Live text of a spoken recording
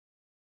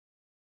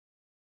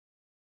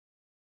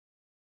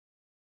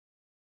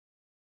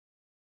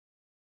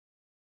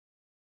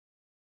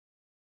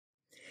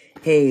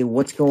Hey,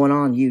 what's going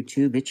on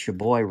YouTube? It's your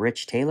boy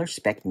Rich Taylor,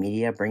 Spec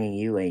Media, bringing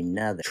you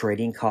another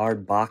trading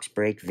card box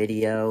break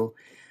video.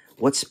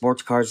 What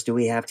sports cards do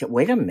we have?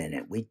 Wait a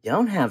minute, we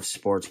don't have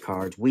sports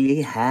cards.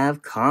 We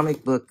have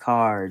comic book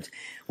cards.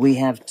 We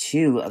have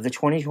two of the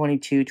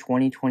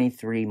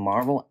 2022-2023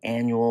 Marvel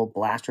Annual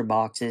Blaster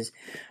Boxes,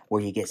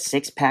 where you get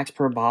 6 packs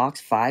per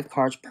box, 5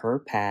 cards per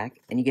pack,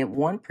 and you get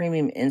 1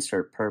 premium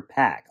insert per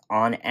pack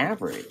on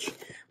average.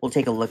 We'll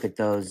take a look at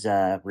those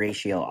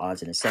ratio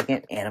odds in a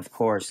second. And of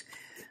course,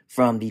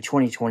 from the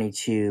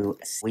 2022,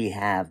 we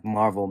have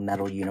Marvel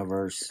Metal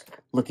Universe,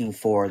 looking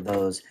for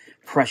those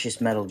precious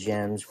metal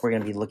gems. We're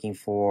going to be looking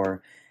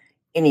for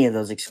any of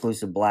those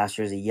exclusive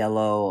blasters. A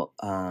yellow,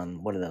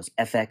 what are those?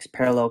 FX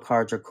parallel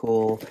cards are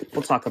cool.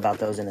 We'll talk about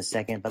those in a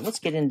second, but let's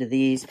get into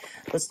these.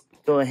 Let's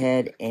go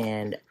ahead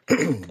and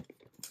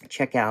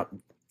check out,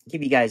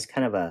 give you guys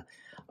kind of a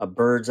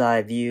bird's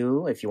eye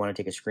view if you want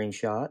to take a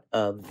screenshot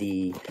of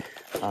the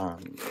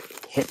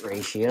hit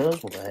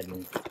ratios. We'll go ahead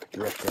and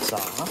rip this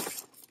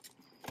off.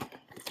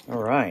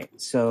 All right,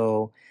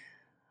 so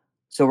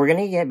we're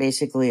going to get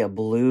basically a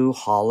blue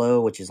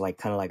hollow, which is like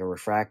kind of like a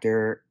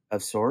refractor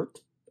of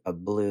sort, a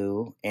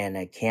blue, and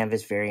a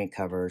canvas variant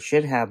cover.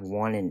 Should have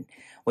one in,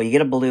 well, you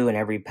get a blue in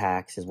every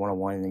pack, says 1 of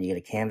 1, and then you get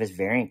a canvas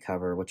variant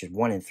cover, which is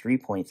 1 in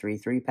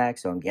 3.33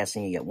 packs. So I'm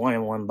guessing you get 1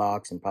 in one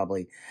box and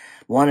probably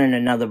 1 in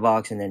another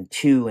box and then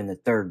 2 in the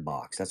third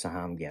box. That's how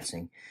I'm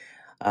guessing.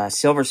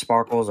 Silver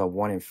sparkles are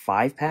 1 in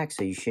 5 packs,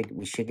 so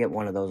we should get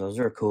one of those. Those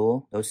are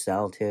cool. Those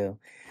sell too.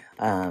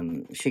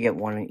 Should get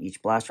 1 in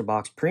each blaster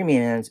box.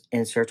 Premium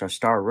inserts are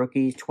Star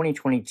Rookies,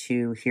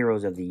 2022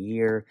 Heroes of the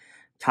Year,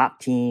 Top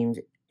Teams,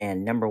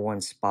 and number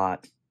 1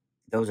 spot.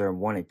 Those are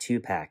 1 in 2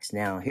 packs.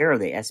 Now, here are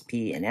the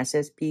SP and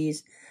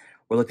SSPs.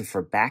 We're looking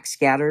for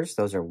backscatters.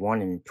 Those are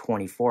 1 in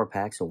 24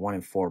 packs, so 1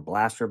 in 4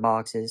 blaster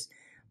boxes.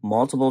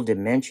 Multiple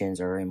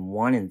dimensions are in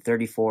 1 in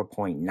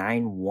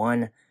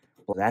 34.91.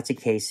 Well, that's a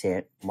case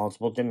hit.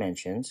 Multiple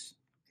dimensions.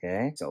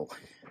 Okay, so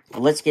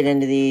let's get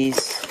into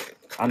these.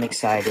 I'm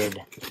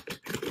excited.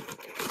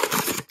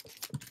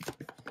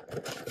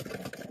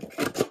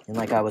 And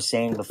like I was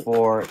saying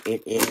before,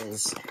 it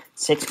is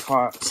 6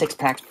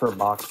 packs per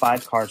box,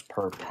 5 cards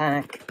per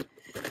pack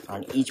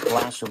on each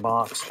blaster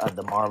box of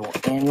the Marvel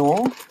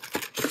Annual.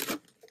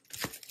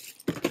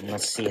 And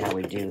let's see how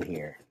we do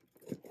here.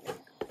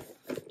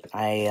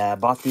 I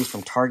bought these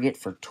from Target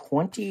for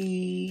were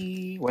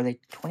they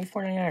 $24.99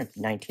 or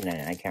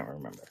 $19.99? I can't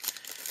remember.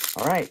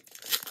 All right,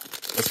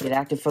 let's get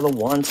active for the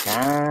one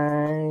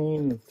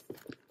time.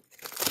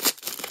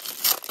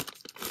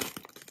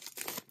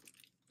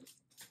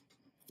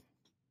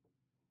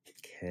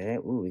 Okay,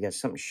 ooh, we got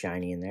something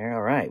shiny in there.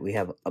 All right, we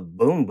have a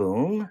Boom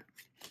Boom.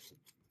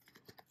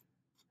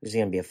 This is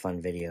going to be a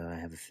fun video, I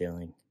have a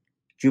feeling.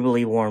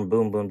 Jubilee worn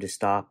Boom Boom to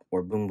stop,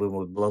 or Boom Boom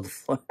would blow the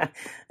floor.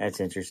 That's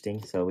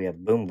interesting. So we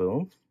have Boom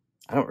Boom.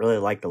 I don't really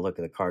like the look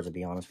of the cards, to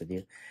be honest with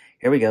you.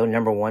 Here we go,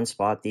 number 1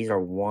 spot. These are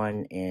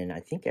 1 in, I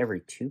think, every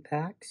 2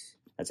 packs.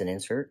 That's an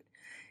insert.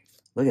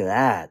 Look at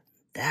that.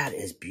 That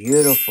is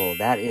beautiful.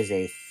 That is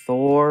a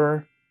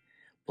Thor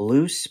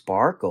Blue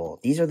Sparkle.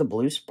 These are the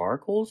blue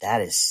sparkles?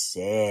 That is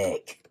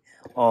sick.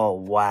 Oh,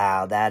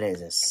 wow. That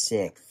is a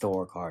sick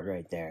Thor card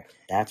right there.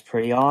 That's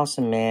pretty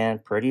awesome, man.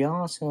 Pretty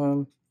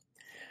awesome.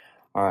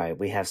 All right,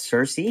 we have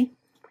Cersei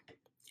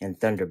and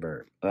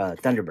Thunderbird.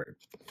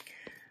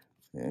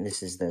 And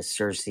this is the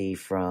Cersei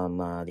from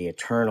the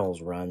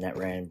Eternals run that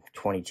ran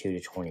 22 to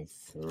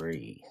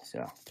 23. So,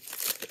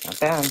 not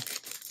bad.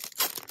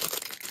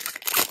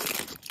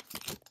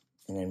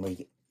 And then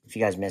if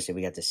you guys missed it,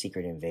 we got the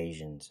Secret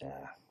Invasions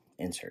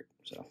insert.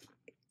 So,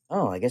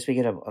 oh, I guess we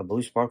get a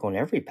blue sparkle in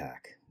every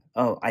pack.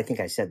 Oh, I think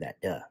I said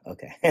that. Duh.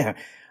 Okay.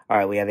 All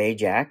right, we have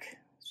Ajax,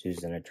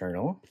 Susan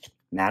Eternal,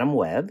 Madam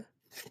Web.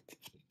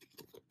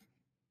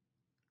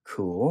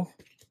 Cool.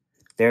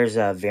 There's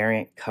a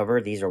variant cover.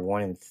 These are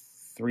 1 in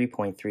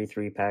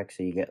 3.33 packs,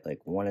 so you get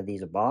like 1 of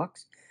these a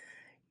box.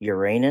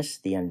 Uranus,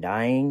 the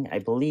Undying. I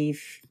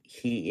believe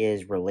he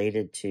is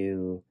related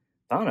to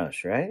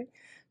Thanos, right? It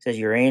says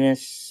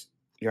Uranus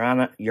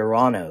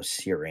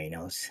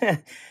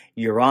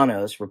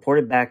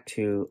reported back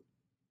to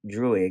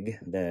Druig,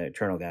 the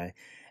Eternal guy.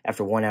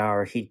 After 1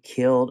 hour, he'd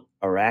killed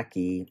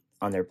Araki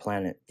on their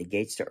planet. The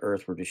gates to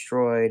Earth were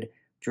destroyed.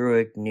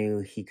 Druig knew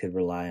he could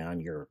rely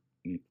on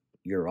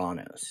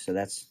Uranus. So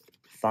that's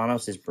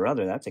Thanos'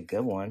 brother. That's a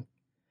good one.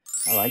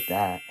 I like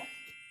that.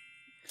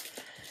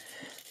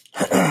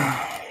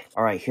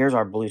 All right, here's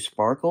our blue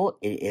sparkle.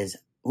 It is,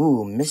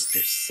 ooh,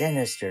 Mr.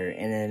 Sinister.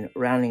 And then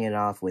rounding it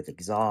off with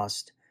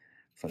Exhaust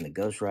from the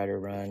Ghost Rider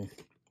run.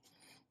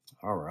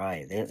 All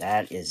right,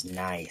 that is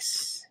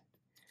nice.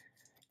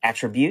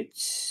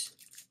 Attributes.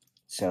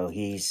 So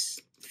he's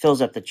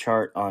fills up the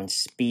chart on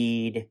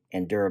speed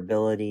and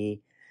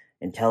durability.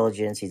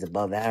 Intelligence, he's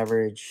above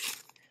average.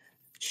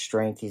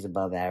 Strength, he's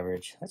above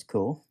average. That's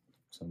cool.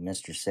 So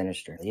Mr.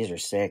 Sinister. These are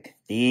sick.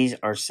 These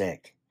are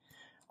sick.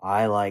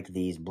 I like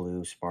these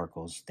blue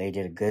sparkles. They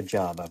did a good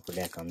job upper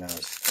deck on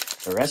those.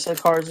 The rest of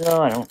the cards,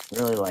 though, I don't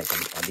really like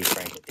them. I'll be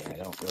frank with you. I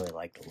don't really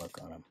like the look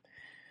on them.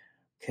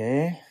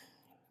 Okay.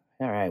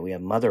 All right, we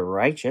have Mother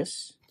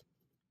Righteous.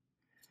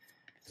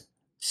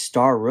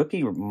 Star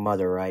Rookie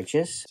Mother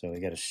Righteous. So we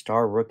got a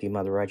Star Rookie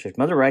Mother Righteous.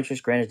 Mother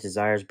Righteous granted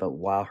desires, but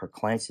while her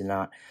clients did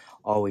not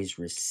always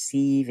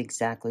receive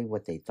exactly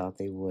what they thought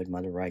they would,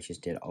 Mother Righteous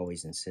did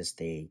always insist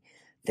they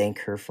thank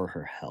her for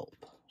her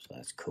help. So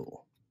that's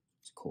cool.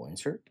 It's a cool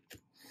insert.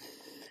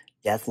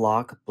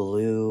 Deathlock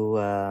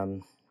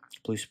Blue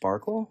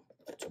Sparkle.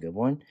 That's a good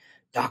one.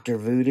 Dr.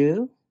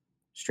 Voodoo,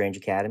 Strange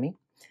Academy.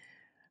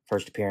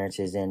 First appearance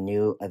is in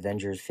New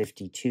Avengers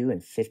 52,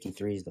 and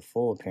 53 is the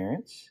full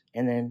appearance.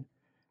 And then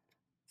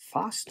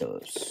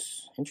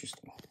Fastos.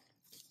 Interesting.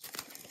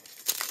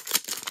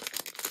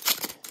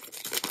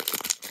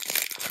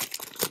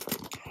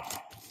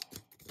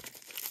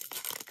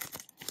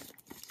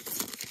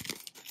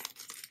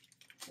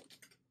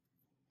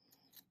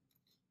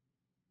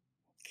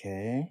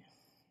 Okay.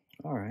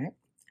 All right.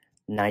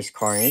 Nice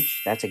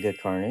Carnage. That's a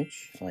good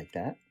Carnage. I like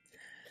that.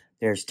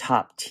 There's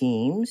Top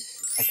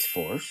Teams.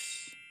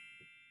 X-Force.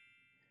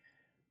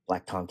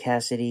 Black Tom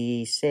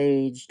Cassidy.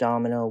 Sage.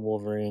 Domino.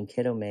 Wolverine.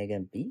 Kid Omega.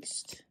 And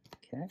Beast.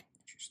 Okay.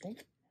 Interesting.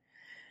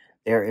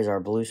 There is our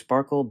Blue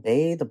Sparkle.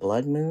 Bay the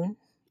Blood Moon.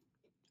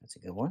 That's a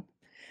good one.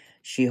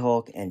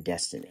 She-Hulk and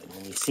Destiny.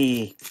 When you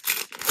see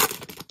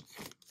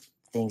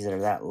things that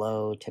are that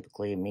low,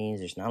 typically it means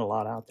there's not a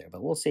lot out there,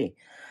 but we'll see.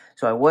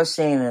 So I was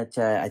saying that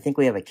I think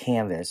we have a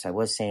canvas. I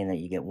was saying that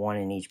you get one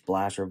in each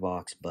blaster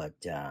box, but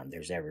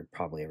there's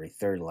probably every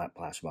third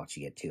blaster box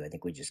you get two. I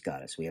think we just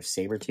got it. So we have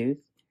Sabretooth,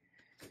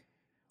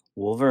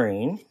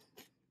 Wolverine.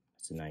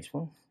 That's a nice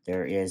one.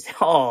 There is,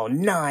 oh,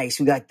 nice.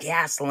 We got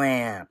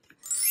Gaslamp.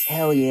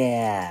 Hell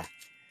yeah.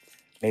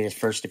 Made his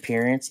first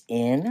appearance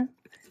in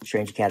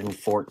Strange Academy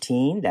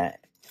 14, that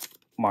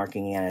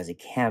marking it as a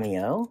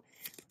cameo.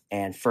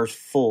 And first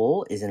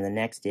full is in the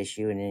next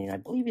issue, and then I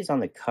believe he's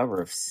on the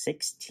cover of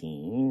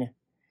 16.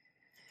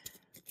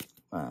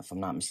 If I'm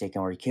not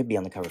mistaken, or he could be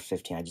on the cover of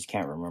 15. I just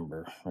can't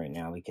remember right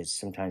now, because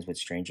sometimes with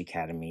Strange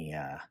Academy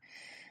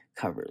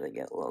covers, I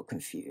get a little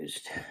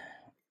confused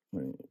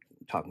when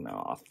talking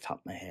about off the top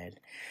of my head.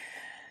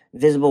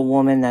 Visible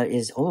Woman, that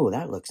is, oh,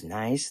 that looks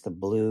nice. The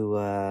blue,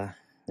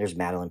 there's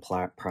Madeline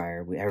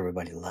Pryor.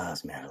 Everybody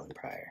loves Madeline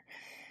Pryor.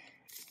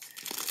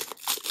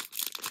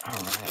 All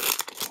right.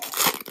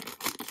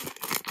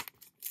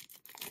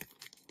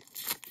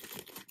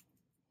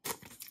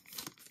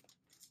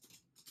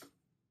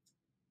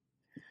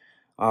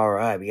 All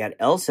right, we got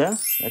Elsa.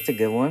 That's a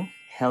good one.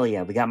 Hell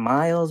yeah. We got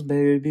Miles,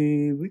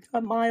 baby. We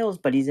got Miles,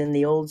 but he's in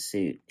the old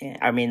suit.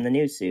 I mean, the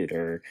new suit,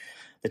 or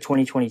the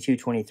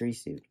 2022-23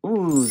 suit.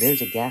 Ooh,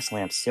 there's a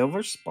Gaslamp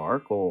Silver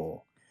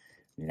Sparkle.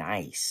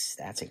 Nice.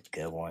 That's a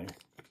good one.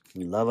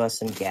 We love us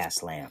some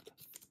Gaslamp.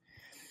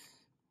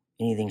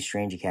 Anything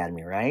Strange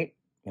Academy, right?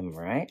 Am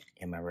I right?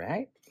 Am I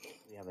right?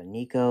 We have a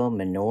Nico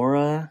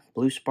Menorah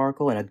Blue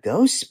Sparkle and a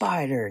Ghost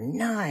Spider.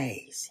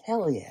 Nice.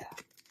 Hell yeah.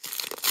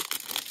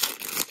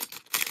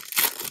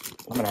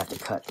 I'm going to have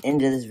to cut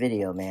into this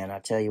video, man.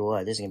 I'll tell you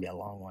what, this is going to be a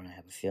long one, I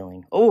have a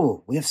feeling.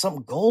 Oh, we have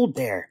something gold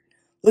there.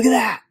 Look at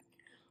that.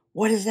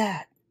 What is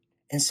that?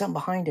 And something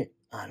behind it.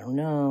 I don't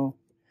know.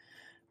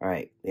 All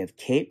right, we have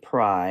Kate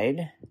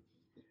Pride,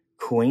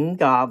 Queen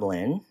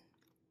Goblin,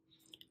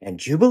 and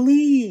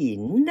Jubilee.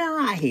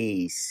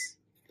 Nice.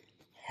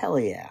 Hell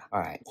yeah.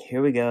 All right,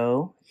 here we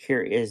go.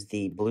 Here is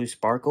the Blue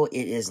Sparkle.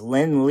 It is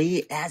Lynn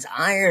Lee as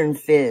Iron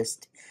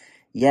Fist.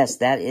 Yes,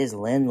 that is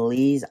Lynn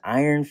Lee's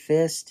Iron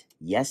Fist.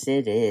 Yes,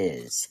 it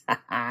is.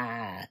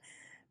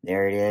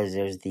 There it is.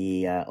 There's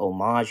the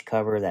homage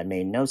cover that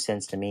made no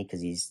sense to me because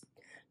he's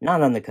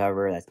not on the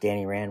cover. That's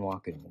Danny Rand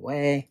walking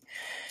away.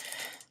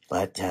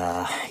 But,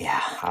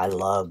 yeah, I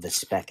love the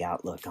spec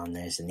outlook on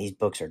this. And these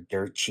books are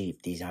dirt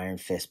cheap, these Iron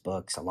Fist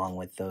books, along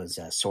with those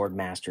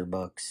Swordmaster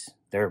books.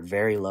 They're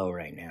very low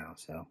right now.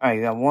 So, all right,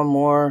 you got one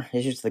more.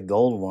 It's just the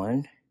gold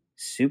one.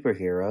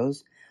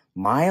 Superheroes.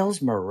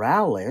 Miles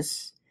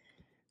Morales.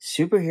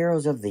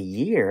 Superheroes of the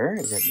Year.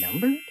 Is it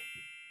numbered?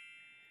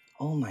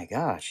 Oh my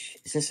gosh.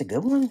 Is this a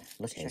good one?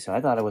 Let's check. So I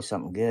thought it was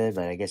something good,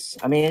 but I guess,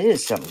 I mean, it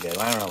is something good.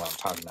 I don't know what I'm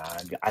talking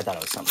about. I thought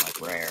it was something like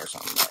rare or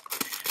something, but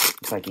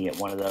looks like you get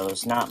one of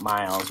those. Not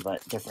Miles,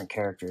 but different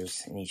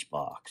characters in each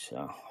box.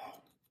 So,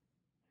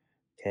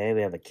 okay,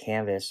 we have a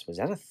canvas. Was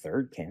that a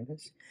third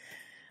canvas?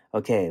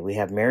 Okay, we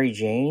have Mary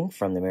Jane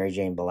from the Mary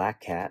Jane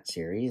Black Cat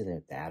series,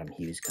 the Adam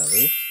Hughes covers,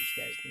 if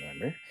you guys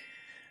remember.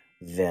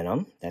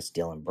 Venom, that's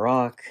Dylan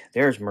Brock.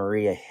 There's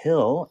Maria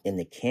Hill in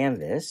the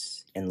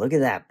canvas. And look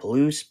at that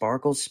Blue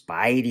Sparkle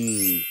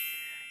Spidey.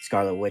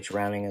 Scarlet Witch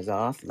rounding us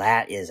off.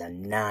 That is a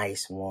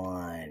nice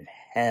one.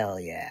 Hell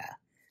yeah.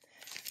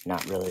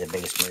 Not really the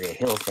biggest Maria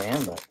Hill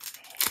fan, but...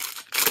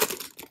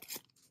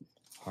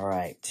 all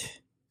right.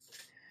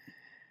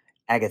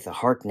 Agatha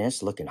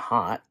Harkness looking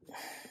hot.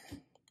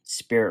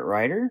 Spirit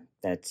Rider,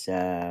 that's,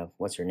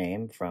 what's her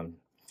name? From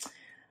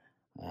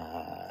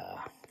the...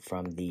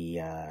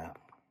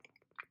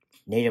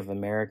 Native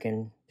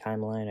American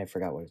timeline. I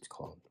forgot what it's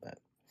called, but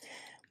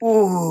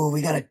ooh,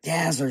 we got a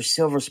Dazzler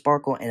Silver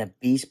Sparkle and a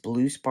Beast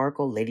Blue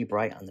Sparkle. Lady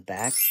Bright on the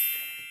back.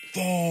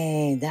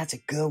 Dang, that's a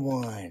good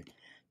one.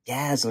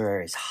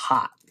 Dazzler is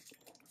hot.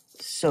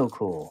 So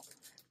cool.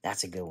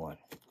 That's a good one.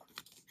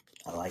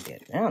 I like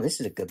it. Now, this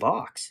is a good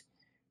box.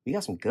 We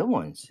got some good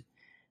ones.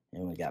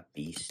 And we got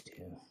Beast,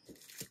 too.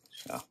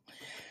 So,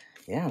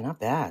 yeah, not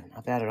bad.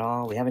 Not bad at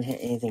all. We haven't hit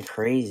anything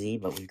crazy,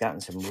 but we've gotten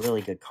some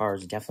really good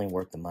cards. Definitely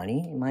worth the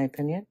money, in my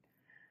opinion.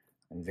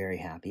 I'm very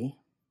happy.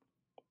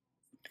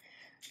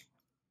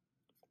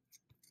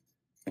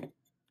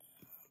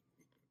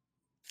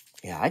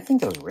 Yeah, I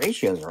think those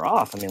ratios are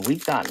off. I mean,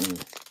 we've gotten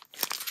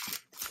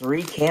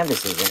 3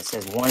 canvases, and it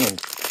says 1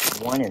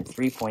 in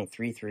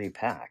 3.33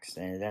 packs.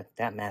 And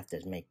that math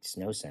makes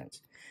no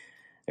sense.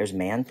 There's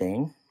Man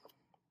Thing.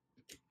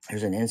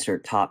 There's an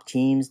insert top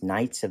teams,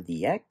 Knights of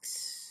the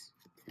X.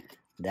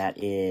 That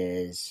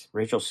is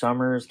Rachel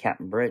Summers,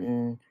 Captain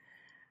Britain,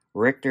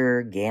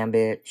 Richter,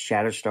 Gambit,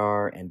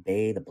 Shatterstar, and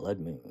Bay the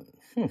Blood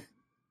Moon.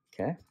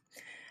 Okay.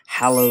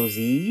 Hallows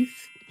Eve,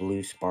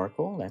 Blue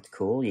Sparkle. That's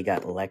cool. You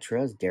got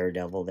Elektra's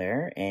Daredevil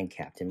there, and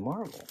Captain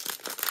Marvel.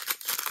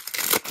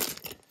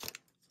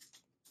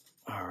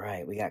 All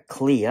right, we got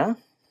Clea,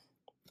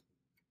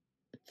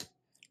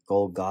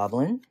 Gold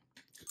Goblin,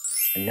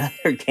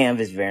 another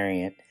canvas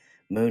variant,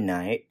 Moon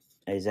Knight.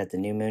 Is that the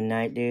new Moon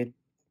Knight, dude?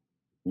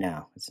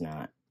 No, it's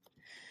not.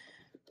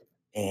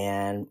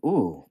 And,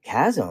 ooh,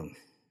 Chasm,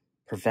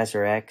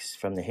 Professor X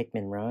from the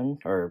Hickman run,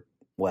 or,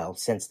 well,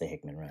 since the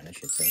Hickman run, I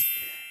should say.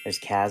 There's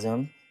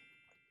Chasm,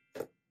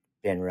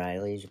 Ben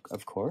Reilly,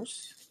 of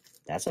course.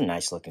 That's a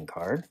nice-looking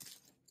card.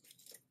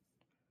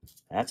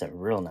 That's a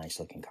real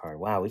nice-looking card.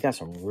 Wow, we got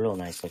some real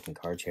nice-looking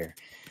cards here.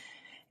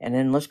 And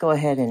then let's go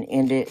ahead and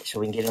end it so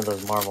we can get into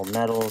those Marvel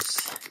medals.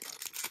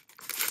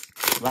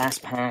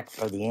 Last pack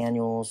for the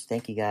annuals.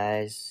 Thank you,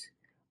 guys.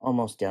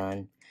 Almost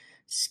done.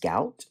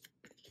 Scout.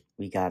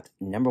 We got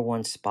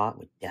 #1 spot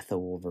with Death of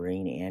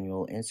Wolverine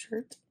annual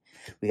insert.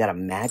 We got a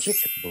Magic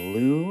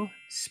Blue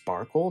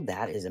Sparkle.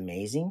 That is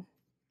amazing.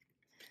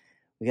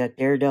 We got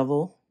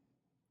Daredevil.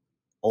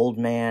 Old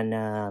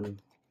Man,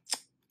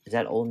 is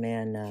that Old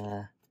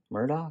Man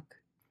Murdoch?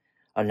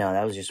 Oh, no,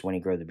 that was just when he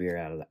grew the beard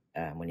out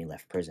of when he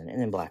left prison. And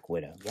then Black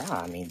Widow. Yeah,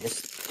 I mean,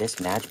 this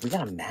Magic. We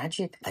got a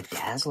Magic, a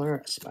Dazzler,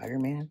 a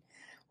Spider-Man.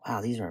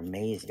 Wow, these are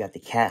amazing.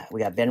 We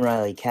got Ben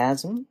Reilly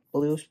Chasm,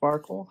 Blue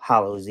Sparkle.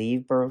 Hallows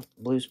Eve,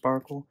 Blue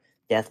Sparkle.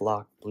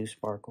 Deathlock, Blue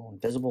Sparkle.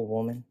 Invisible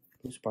Woman,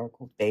 Blue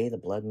Sparkle. Bay, the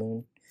Blood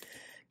Moon.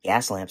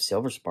 Gaslamp,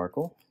 Silver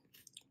Sparkle.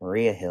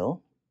 Maria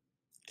Hill,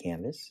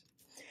 Canvas.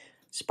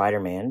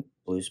 Spider-Man,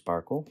 Blue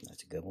Sparkle.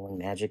 That's a good one.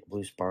 Magic,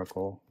 Blue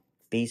Sparkle.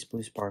 Beast,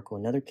 Blue Sparkle.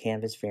 Another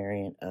canvas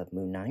variant of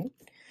Moon Knight.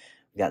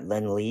 We got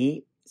Len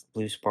Lee,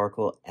 Blue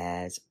Sparkle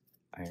as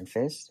Iron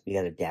Fist. We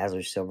got a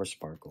Dazzler, Silver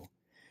Sparkle.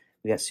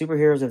 We got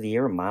Superheroes of the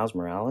Year, Miles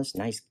Morales.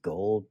 Nice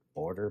gold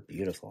border.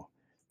 Beautiful.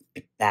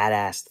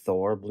 Badass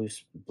Thor,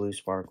 Blue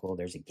Sparkle.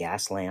 There's a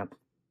Gaslamp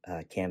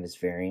canvas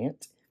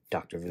variant.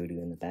 Dr.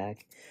 Voodoo in the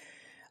back.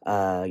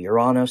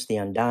 Uranus, the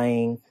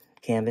Undying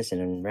canvas. And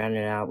then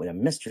rounding it out with a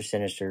Mr.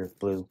 Sinister,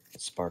 Blue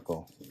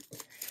Sparkle.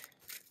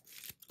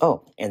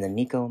 Oh, and the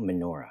Nico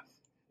Menorah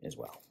as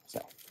well.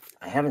 So,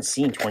 I haven't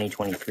seen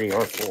 2023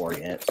 or 4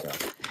 yet, so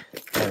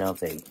I don't know if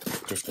they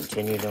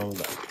discontinued them,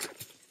 but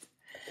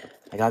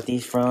I got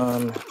these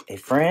from a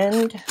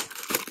friend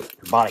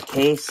who bought a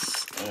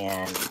case,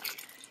 and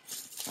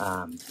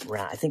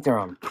I think they're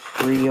on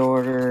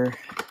pre-order,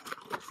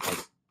 like,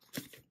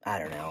 I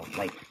don't know,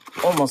 like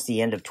almost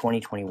the end of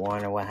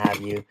 2021 or what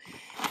have you,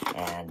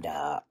 and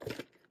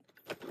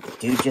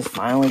dude just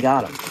finally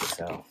got them,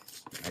 so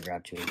I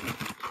grabbed 2 of them.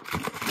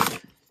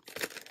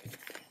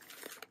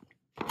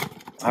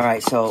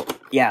 Alright, so,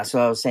 yeah, so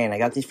I was saying, I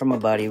got these from a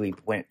buddy. We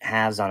went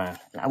halves on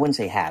I wouldn't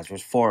say halves, there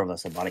was 4 of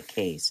us that bought a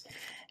case.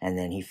 And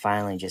then he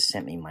finally just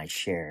sent me my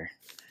share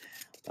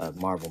of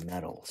Marvel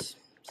medals.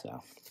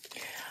 So,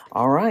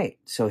 alright,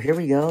 so here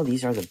we go.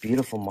 These are the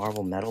beautiful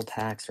Marvel medal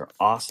packs. They're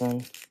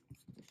awesome.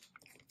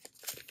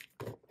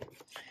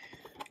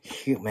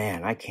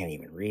 Man, I can't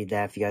even read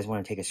that. If you guys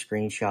want to take a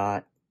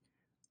screenshot,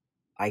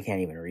 I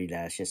can't even read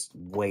that. It's just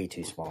way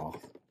too small.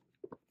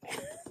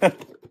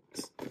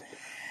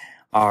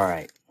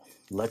 Alright,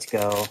 let's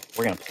go.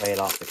 We're going to play it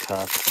off the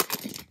cuff.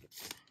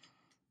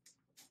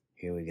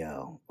 Here we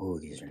go. Ooh,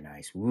 these are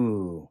nice.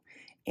 Woo.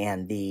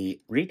 And the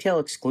retail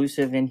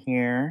exclusive in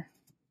here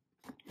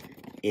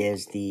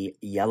is the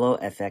yellow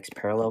FX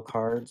parallel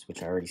cards,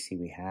 which I already see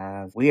we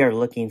have. We are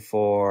looking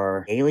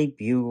for Daily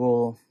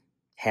Bugle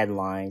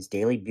Headlines,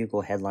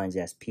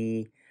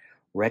 SP,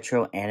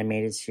 Retro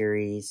Animated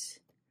Series,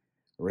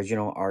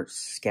 Original Art,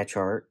 Sketch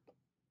Art.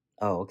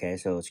 Oh, okay,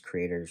 so it's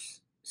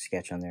creator's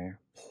sketch on there.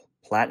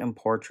 Platinum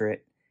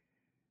Portrait,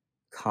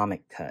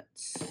 Comic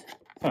Cuts.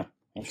 Huh,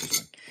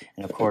 interesting.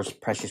 And of course,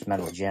 Precious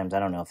Metal Gems. I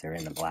don't know if they're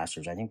in the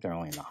blasters. I think they're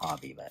only in the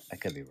hobby, but I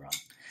could be wrong.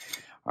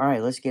 All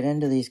right, let's get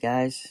into these,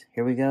 guys.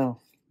 Here we go.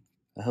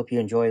 I hope you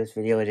enjoy this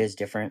video. It is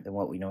different than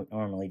what we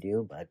normally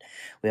do, but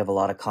we have a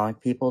lot of comic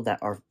people that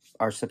are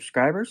our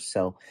subscribers,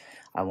 so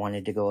I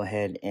wanted to go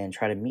ahead and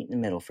try to meet in the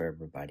middle for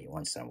everybody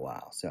once in a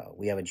while. So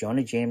we have a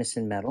Jonah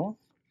Jameson medal.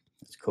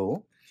 That's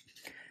cool.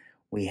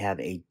 We have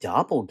a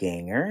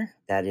doppelganger.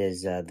 That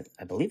is, I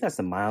believe that's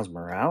the Miles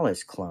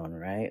Morales clone,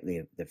 right?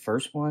 The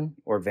first one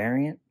or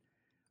variant,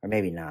 or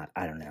maybe not.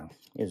 I don't know.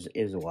 It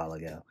was a while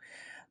ago.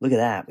 Look at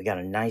that. We got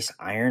a nice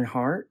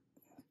Ironheart.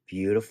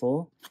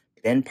 Beautiful.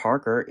 Ben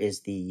Parker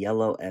is the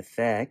yellow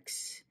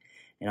FX.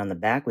 And on the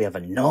back, we have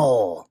a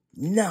Null.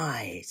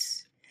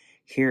 Nice.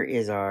 Here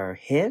is our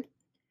hit.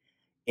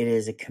 It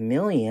is a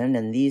chameleon,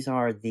 and these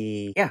are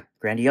the,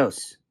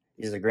 Grandiose.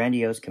 These are the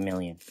Grandiose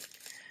chameleon.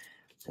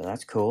 So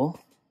that's cool.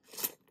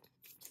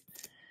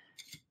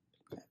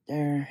 Right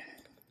there.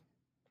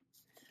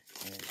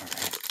 All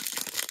right.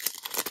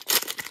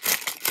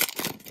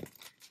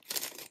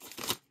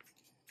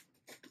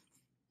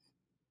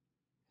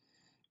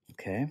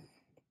 Okay.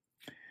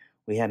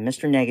 We have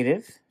Mr.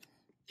 Negative.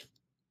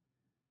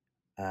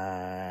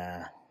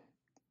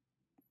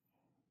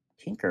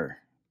 Tinker?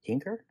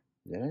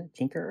 Is that it?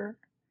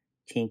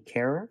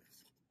 Tinkerer?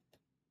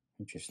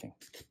 Interesting.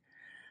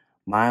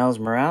 Miles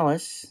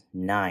Morales.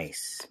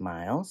 Nice.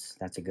 Miles.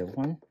 That's a good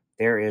one.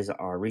 There is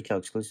our retail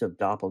exclusive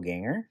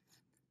doppelganger.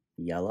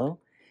 Yellow.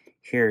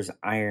 Here's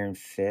Iron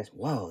Fist.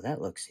 Whoa,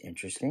 that looks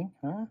interesting,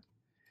 huh?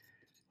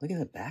 Look at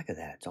the back of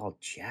that. It's all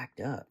jacked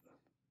up.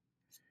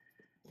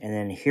 And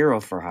then Hero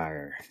for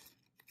Hire.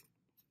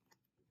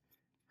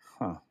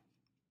 Huh.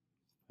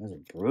 Those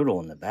are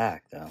brutal in the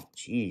back, though.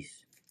 Jeez.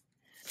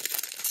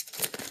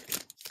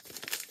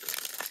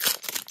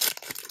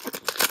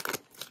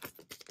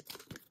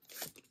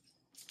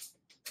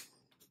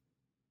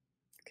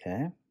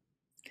 Okay.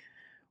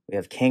 We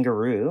have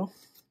Kangaroo.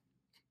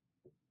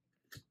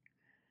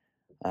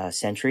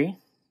 Sentry.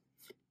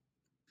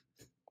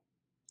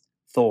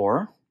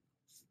 Thor.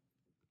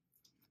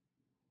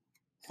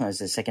 This is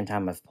the second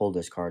time I've pulled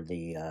this card.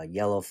 The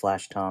yellow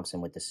Flash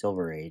Thompson with the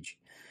Silver Age.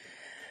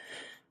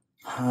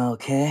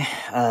 Okay.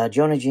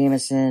 Jonah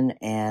Jameson.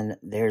 And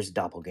there's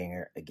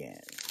Doppelganger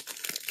again.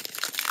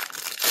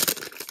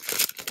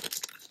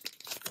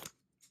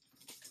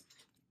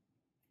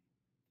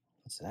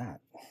 What's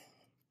that?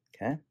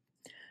 Okay.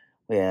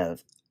 We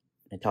have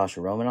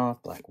Natasha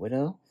Romanoff, Black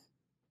Widow.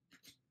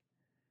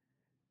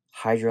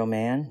 Hydro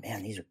Man.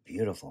 Man, these are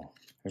beautiful.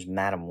 There's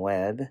Madam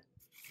Web.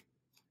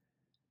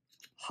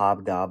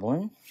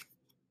 Hobgoblin.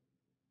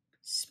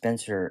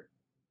 Spencer,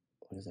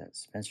 what is that?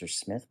 Spencer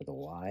Smith with a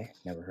Y.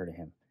 Never heard of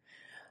him.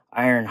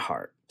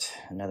 Ironheart.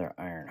 Another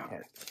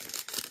Ironheart.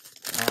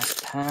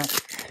 Last pack.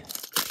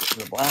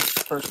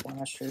 The first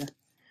blaster.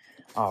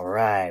 All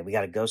right, we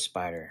got a Ghost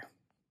Spider.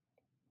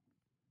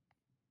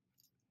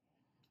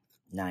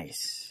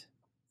 Nice.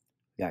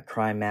 We got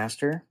Crime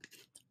Master.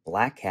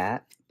 Black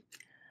Cat.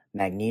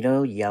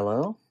 Magneto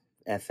Yellow.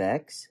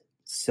 FX.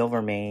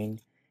 Silvermane.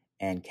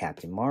 And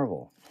Captain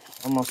Marvel.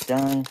 Almost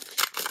done.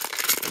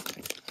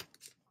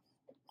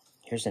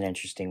 Here's an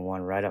interesting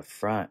one right up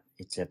front.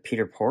 It's a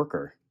Peter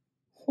Porker.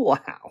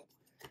 Wow.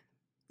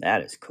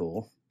 That is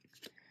cool.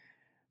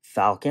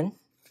 Falcon.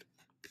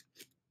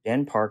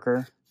 Ben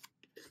Parker.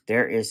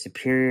 There is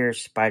Superior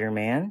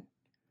Spider-Man.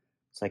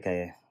 It's like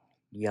a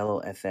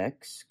yellow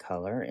FX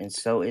color. And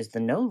so is the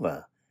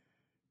Nova.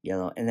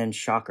 Yellow. And then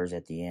Shockers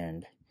at the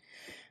end.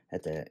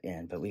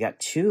 But we got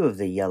two of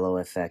the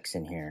yellow FX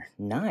in here.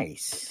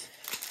 Nice.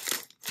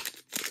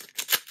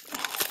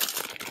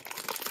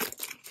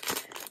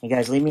 You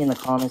guys, leave me in the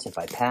comments if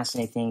I passed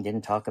anything,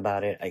 didn't talk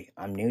about it.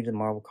 I'm new to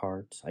Marvel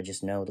cards. I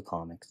just know the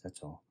comics,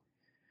 that's all.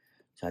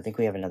 So I think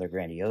we have another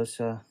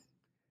Grandiosa.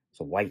 It's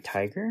a White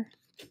Tiger.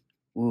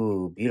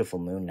 Ooh, beautiful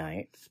Moon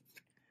Knight.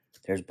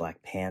 There's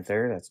Black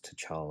Panther. That's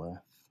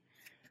T'Challa.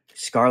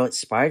 Scarlet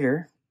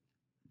Spider.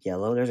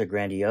 Yellow. There's a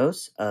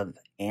Grandiose of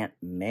Aunt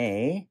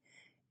May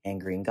and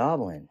Green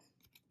Goblin.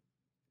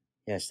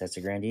 Yes, that's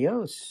a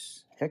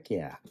Grandiose. Heck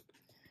yeah.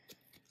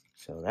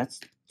 So that's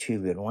two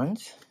good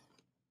ones.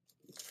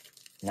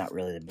 Not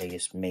really the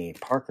biggest May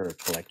Parker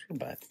collector,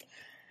 but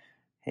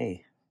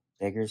hey,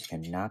 beggars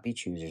cannot be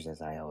choosers, as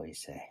I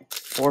always say.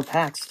 3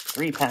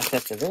 packs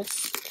after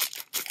this.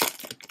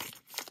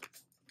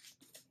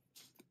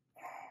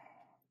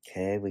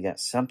 Okay, we got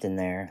something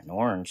there, an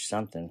orange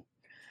something.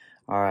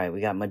 All right,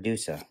 we got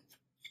Medusa.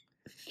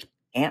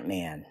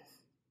 Ant-Man.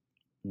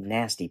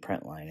 Nasty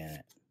print line in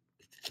it.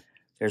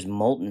 There's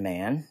Molten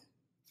Man.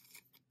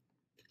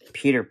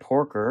 Peter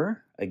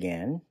Porker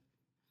again.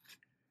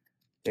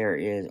 There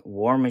is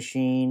War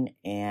Machine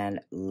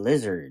and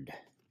Lizard.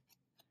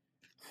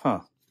 Huh.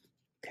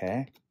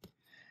 Okay.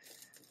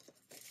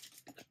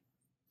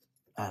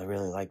 I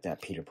really like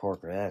that Peter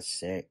Porker. That's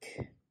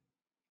sick.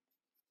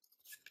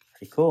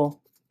 Pretty cool.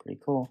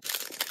 Pretty cool.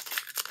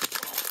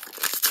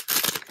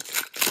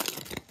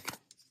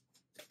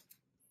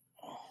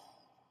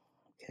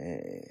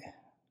 Okay.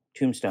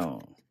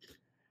 Tombstone.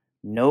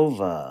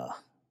 Nova.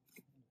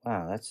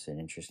 Wow, that's an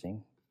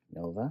interesting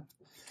Nova.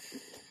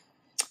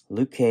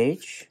 Luke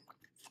Cage.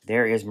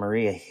 There is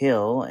Maria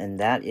Hill, and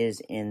that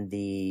is in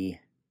the...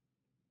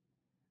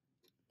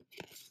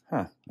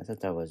 I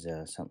thought that was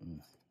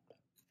something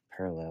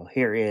parallel.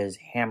 Here is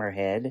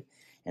Hammerhead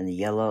in the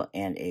yellow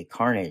and a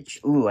Carnage.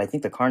 Ooh, I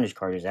think the Carnage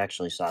card is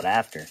actually sought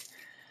after.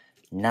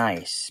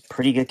 Nice.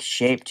 Pretty good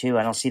shape, too.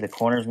 I don't see the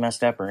corners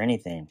messed up or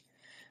anything.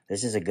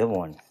 This is a good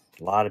one.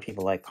 A lot of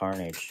people like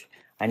Carnage.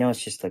 I know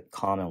it's just a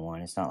common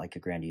one. It's not like a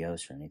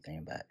grandiose or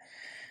anything, but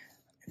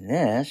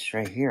this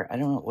right here, I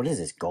don't know. What is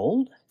this,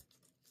 gold?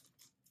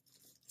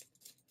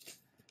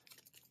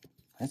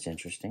 That's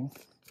interesting.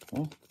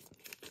 Hmm.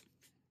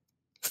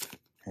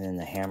 And then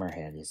the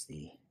hammerhead is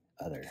the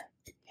other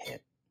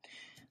hit.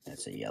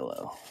 That's a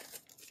yellow.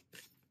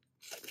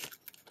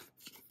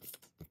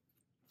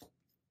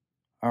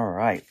 All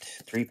right,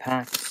 3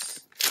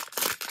 packs.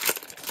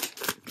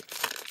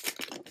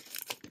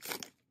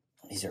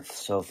 These are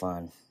so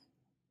fun.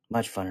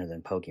 Much funner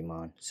than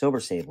Pokemon. Silver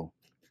Sable.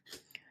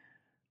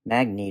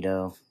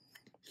 Magneto.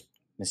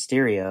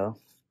 Mysterio.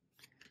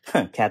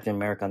 Captain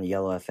America on the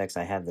yellow FX.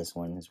 I have this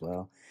one as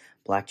well.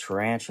 Black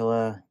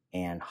Tarantula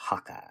and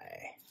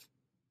Hawkeye.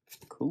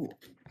 Cool.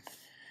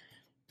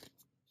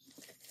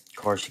 Of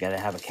course, you got to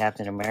have a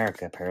Captain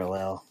America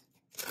parallel,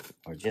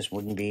 or it just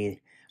wouldn't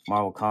be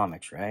Marvel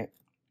Comics, right?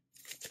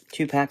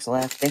 2 packs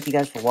left. Thank you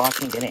guys for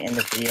watching. Gonna end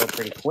this video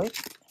pretty quick.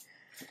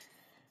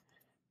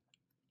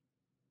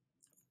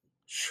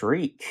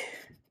 Shriek.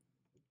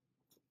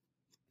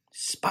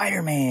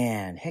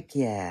 Spider-Man. Heck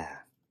yeah.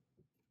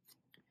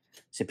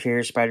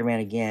 Superior Spider-Man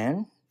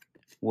again.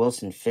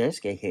 Wilson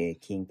Fisk, aka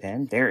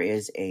Kingpin. There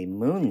is a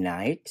Moon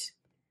Knight.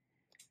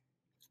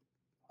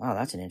 Wow,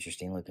 that's an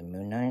interesting looking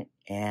Moon Knight.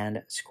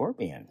 And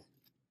Scorpion.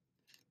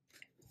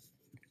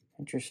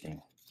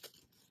 Interesting.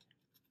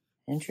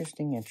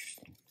 Interesting.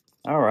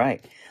 All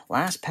right.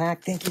 Last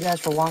pack. Thank you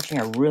guys for watching.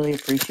 I really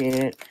appreciate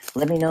it.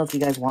 Let me know if you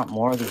guys want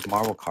more of these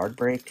Marvel card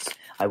breaks.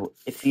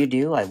 If you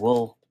do, I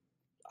will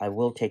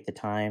take the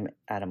time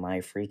out of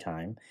my free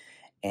time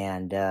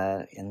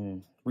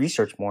and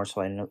research more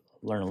so I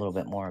learn a little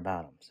bit more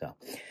about them. So,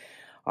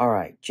 all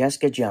right.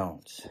 Jessica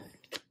Jones.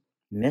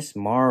 Miss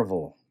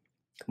Marvel.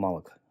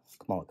 Kamala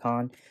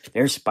Khan.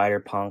 There's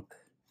Spider-Punk.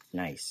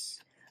 Nice.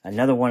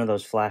 Another one of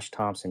those Flash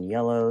Thompson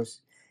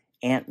yellows.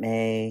 Aunt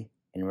May.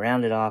 And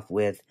round it off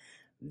with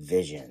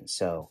Vision.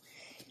 So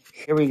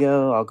here we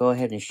go. I'll go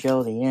ahead and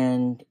show the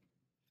end.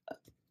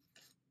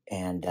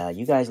 And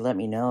you guys let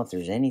me know if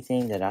there's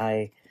anything that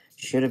I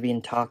should have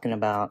been talking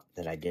about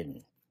that I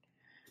didn't.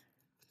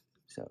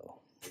 So,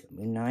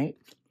 Moon Knight,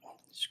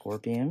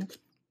 Scorpion,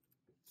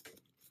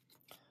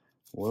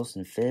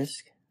 Wilson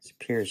Fisk,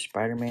 Superior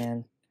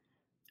Spider-Man.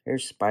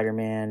 There's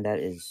Spider-Man.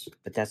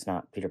 But that's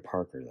not Peter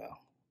Parker, though.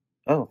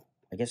 Oh,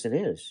 I guess it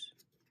is.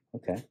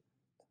 Okay.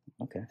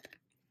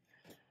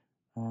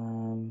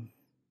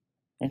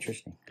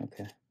 Interesting.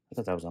 Okay. I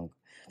thought that was on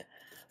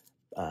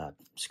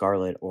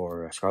Scarlet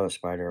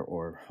Spider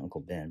or Uncle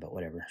Ben, but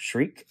whatever.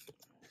 Shriek,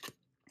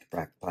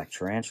 Black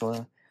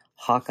Tarantula,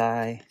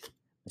 Hawkeye,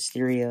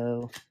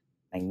 Mysterio,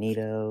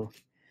 Magneto,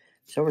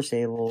 Silver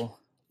Sable,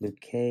 Luke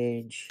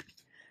Cage,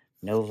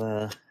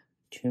 Nova,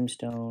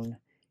 Tombstone,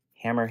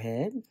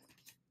 Hammerhead,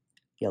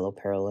 Yellow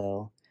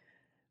Parallel,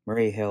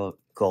 Murray Hill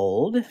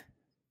Gold,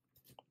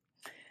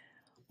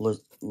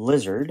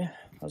 Lizard.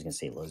 I was going to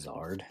say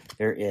Lizard.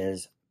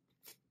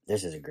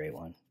 This is a great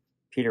one.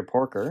 Peter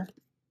Porker.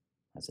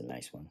 That's a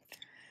nice one.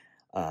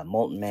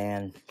 Molten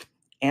Man.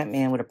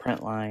 Ant-Man with a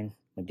print line.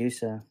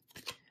 Medusa.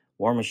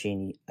 War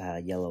Machine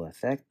Yellow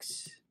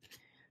FX.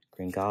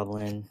 Green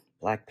Goblin.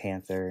 Black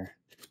Panther.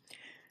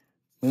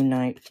 Moon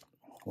Knight.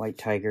 White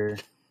Tiger.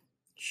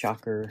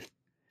 Shocker.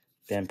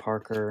 Ben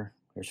Parker.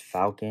 There's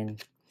Falcon.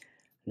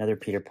 Another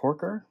Peter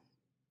Porker.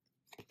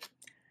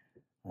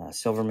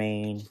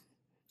 Silvermane.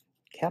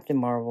 Captain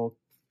Marvel.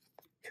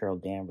 Carol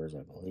Danvers,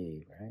 I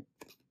believe, right?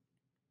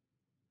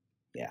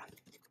 Yeah.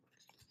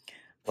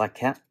 Black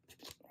Cat,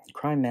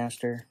 Crime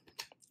Master,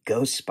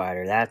 Ghost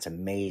Spider. That's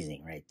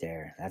amazing right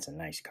there. That's a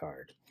nice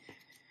card.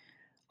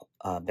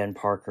 Ben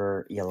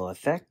Parker, Yellow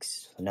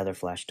FX. Another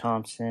Flash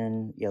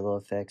Thompson, Yellow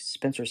FX.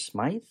 Spencer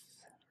Smythe,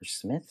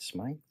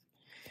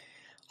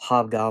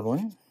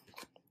 Hobgoblin,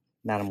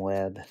 Madam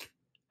Web,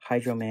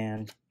 Hydro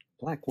Man,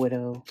 Black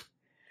Widow,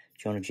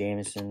 Jonah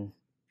Jameson,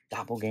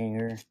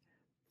 Doppelganger,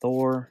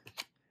 Thor,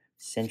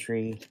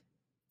 Sentry,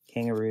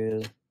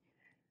 Kangaroo,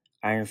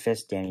 Iron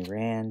Fist, Danny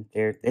Rand.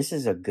 This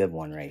is a good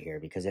one right here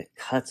because it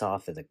cuts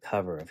off of the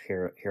cover of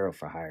Hero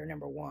for Hire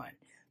 #1.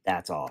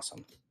 That's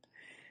awesome.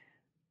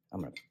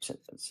 I'm going to set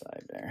that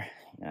aside there.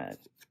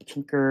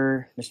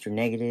 Tinker, Mr.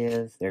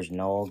 Negative. There's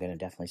Noel. Going to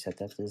definitely set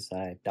that to the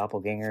side.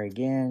 Doppelganger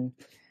again.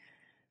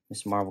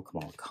 Miss Marvel,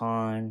 Kamala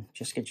Khan.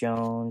 Jessica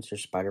Jones.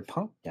 There's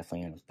Spider-Punk.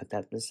 Definitely going to put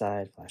that to the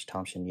side. Flash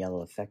Thompson,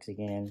 Yellow FX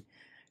again.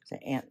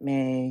 Aunt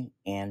May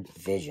and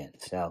Vision.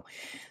 So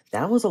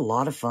that was a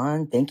lot of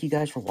fun. Thank you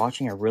guys for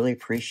watching. I really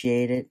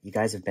appreciate it. You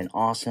guys have been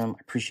awesome. I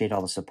appreciate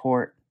all the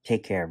support.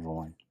 Take care,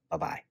 everyone.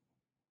 Bye-bye.